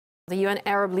The UN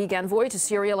Arab League envoy to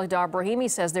Syria, Lakhdar Brahimi,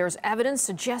 says there's evidence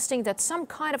suggesting that some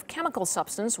kind of chemical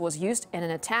substance was used in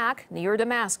an attack near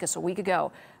Damascus a week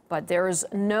ago. But there is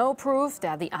no proof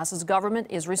that the Assad's government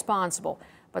is responsible.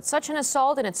 But such an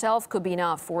assault in itself could be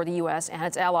enough for the U.S. and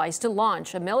its allies to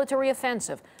launch a military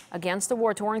offensive against the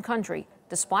war-torn country,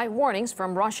 despite warnings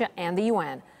from Russia and the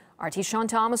UN. RT Sean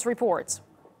Thomas reports.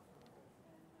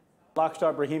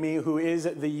 Lakhdar Brahimi, who is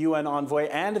the UN envoy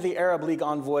and the Arab League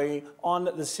envoy on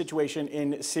the situation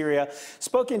in Syria,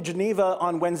 spoke in Geneva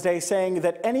on Wednesday, saying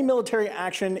that any military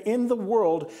action in the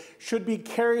world should be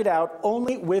carried out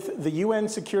only with the UN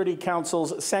Security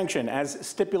Council's sanction, as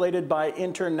stipulated by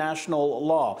international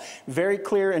law. Very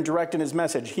clear and direct in his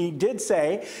message. He did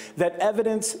say that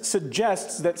evidence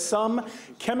suggests that some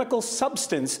chemical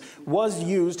substance was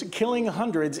used, killing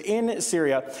hundreds in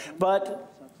Syria, but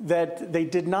that they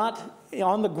did not,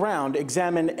 on the ground,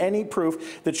 examine any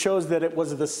proof that shows that it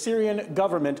was the Syrian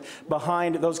government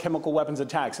behind those chemical weapons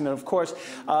attacks. And of course,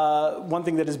 one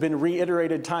thing that has been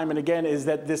reiterated time and again is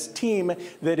that this team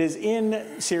that is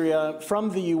in Syria from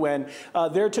the UN,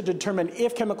 there to determine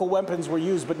if chemical weapons were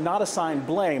used but not assign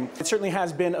blame. It certainly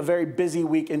has been a very busy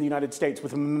week in the United States,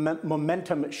 with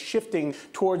momentum shifting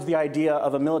towards the idea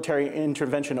of a military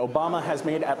intervention. Obama has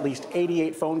made at least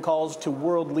 88 phone calls to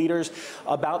world leaders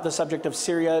about the subject of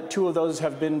Syria. Two of those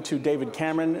have been to David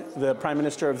Cameron, the Prime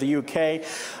Minister of the UK.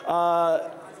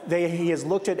 He has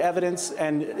looked at evidence,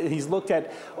 and he's looked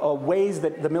at ways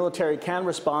that the military can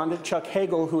respond. Chuck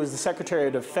Hagel, who is the Secretary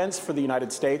of Defense for the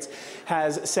United States,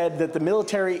 has said that the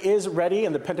military is ready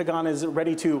and the Pentagon is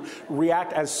ready to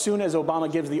react as soon as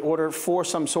Obama gives the order for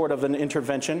some sort of an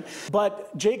intervention.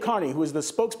 But Jay Carney, who is the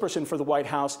spokesperson for the White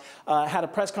House, had a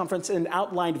press conference and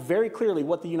outlined very clearly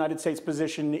what the United States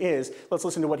position is. Let's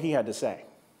listen to what he had to say.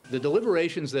 The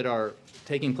deliberations that are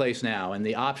taking place now and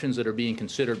the options that are being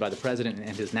considered by the President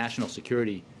and his national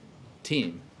security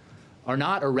team are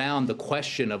not around the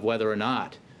question of whether or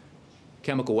not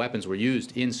chemical weapons were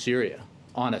used in Syria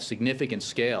on a significant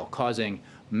scale, causing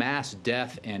mass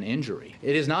death and injury.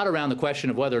 It is not around the question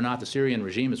of whether or not the Syrian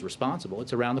regime is responsible.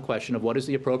 It's around the question of what is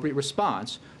the appropriate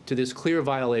response to this clear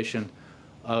violation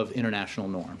of international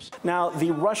norms. Now,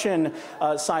 the Russian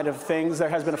side of things, there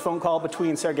has been a phone call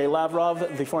between Sergei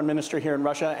Lavrov, the foreign minister here in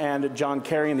Russia, and John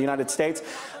Kerry in the United States.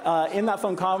 In that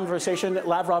phone conversation,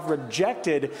 Lavrov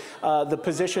rejected the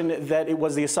position that it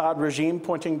was the Assad regime,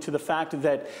 pointing to the fact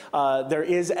that there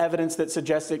is evidence that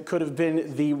suggests it could have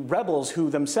been the rebels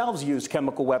who themselves used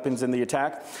chemical weapons in the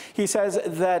attack. He says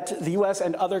that the U.S.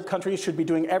 and other countries should be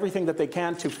doing everything that they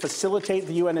can to facilitate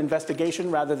the UN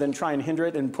investigation rather than try and hinder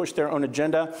it and push their own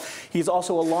agenda. He's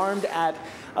also alarmed at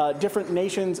different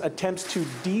nations' attempts to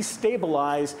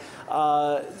destabilize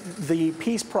the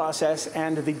peace process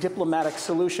and the diplomatic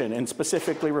solution, and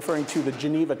specifically referring to the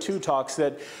Geneva II talks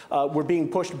that were being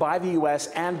pushed by the U.S.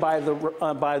 and by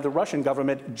the Russian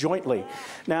government jointly.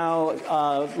 Now,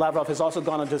 Lavrov has also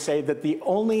gone on to say that the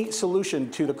only solution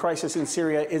to the crisis in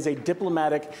Syria is a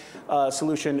diplomatic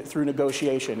solution through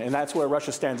negotiation, and that's where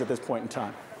Russia stands at this point in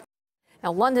time.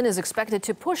 Now, London is expected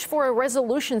to push for a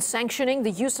resolution sanctioning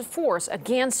the use of force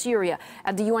against Syria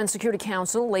at the UN Security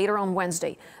Council later on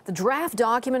Wednesday. The draft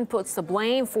document puts the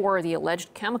blame for the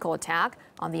alleged chemical attack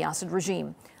on the Assad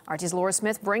regime. RT's Laura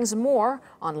Smith brings more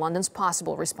on London's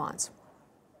possible response.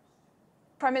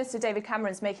 Prime Minister David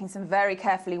Cameron is making some very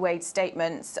carefully weighed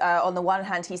statements. On the one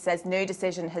hand, he says no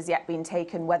decision has yet been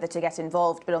taken whether to get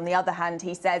involved. But on the other hand,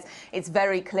 he says it's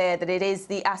very clear that it is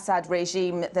the Assad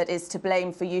regime that is to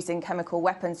blame for using chemical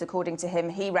weapons. According to him,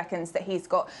 he reckons that he's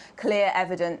got clear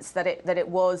evidence that it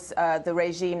was the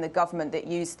regime, the government, that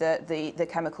used the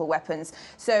chemical weapons.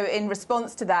 So in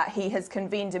response to that, he has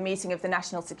convened a meeting of the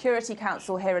National Security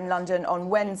Council here in London on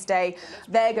Wednesday.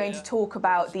 They're going to talk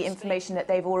about the information that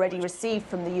they've already received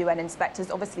from the UN inspectors,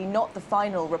 obviously not the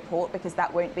final report because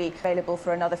that won't be available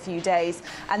for another few days.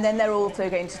 And then they're also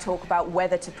going to talk about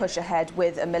whether to push ahead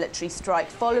with a military strike.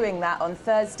 Following that, on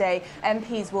Thursday,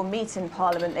 MPs will meet in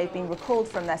Parliament. They've been recalled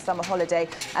from their summer holiday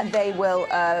and they will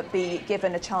be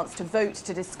given a chance to vote,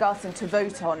 to discuss and to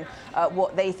vote on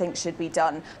what they think should be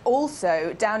done.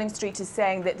 Also, Downing Street is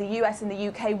saying that the US and the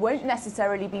UK won't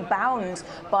necessarily be bound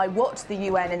by what the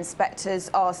UN inspectors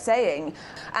are saying.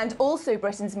 And also,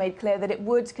 Britain's made clear that it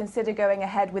would consider going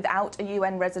ahead without a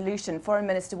UN resolution. Foreign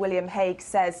Minister William Hague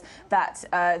says that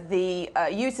the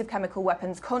use of chemical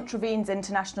weapons contravenes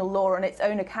international law on its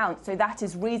own account, so that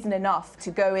is reason enough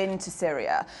to go into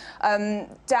Syria.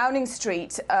 Downing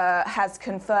Street has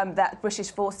confirmed that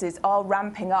British forces are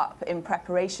ramping up in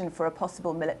preparation for a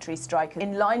possible military strike.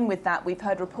 In line with that, we've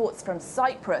heard reports from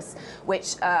Cyprus,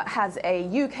 which has a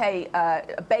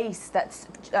UK base that's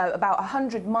about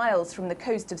 100 miles from the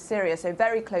coast of Syria, so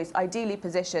very close, ideally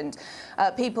positioned.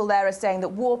 People there are saying that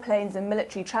warplanes and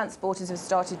military transporters have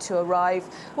started to arrive.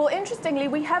 Well, interestingly,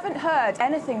 we haven't heard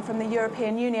anything from the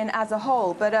European Union as a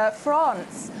whole, but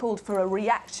France called for a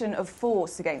reaction of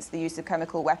force against the use of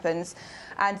chemical weapons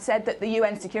and said that the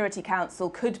UN Security Council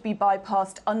could be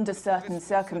bypassed under certain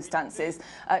circumstances.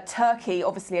 Turkey,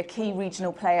 obviously a key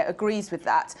regional player, agrees with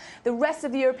that. The rest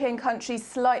of the European countries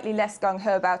slightly less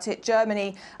gung-ho about it.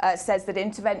 Germany says that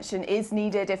intervention is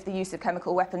needed if the use of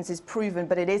chemical weapons is proven,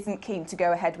 but it isn't keen to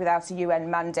go ahead without a UN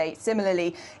mandate.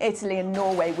 Similarly, Italy and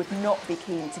Norway would not be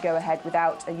keen to go ahead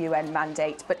without a UN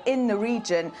mandate. But in the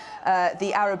region,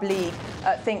 the Arab League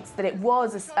thinks that it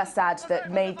was Assad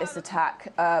that made this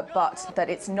attack, but that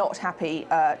it's not happy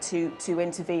to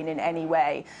intervene in any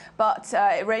way. But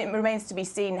it remains to be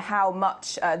seen how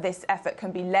much this effort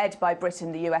can be led by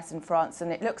Britain, the US and France,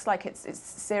 and it looks like it's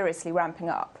seriously ramping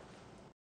up.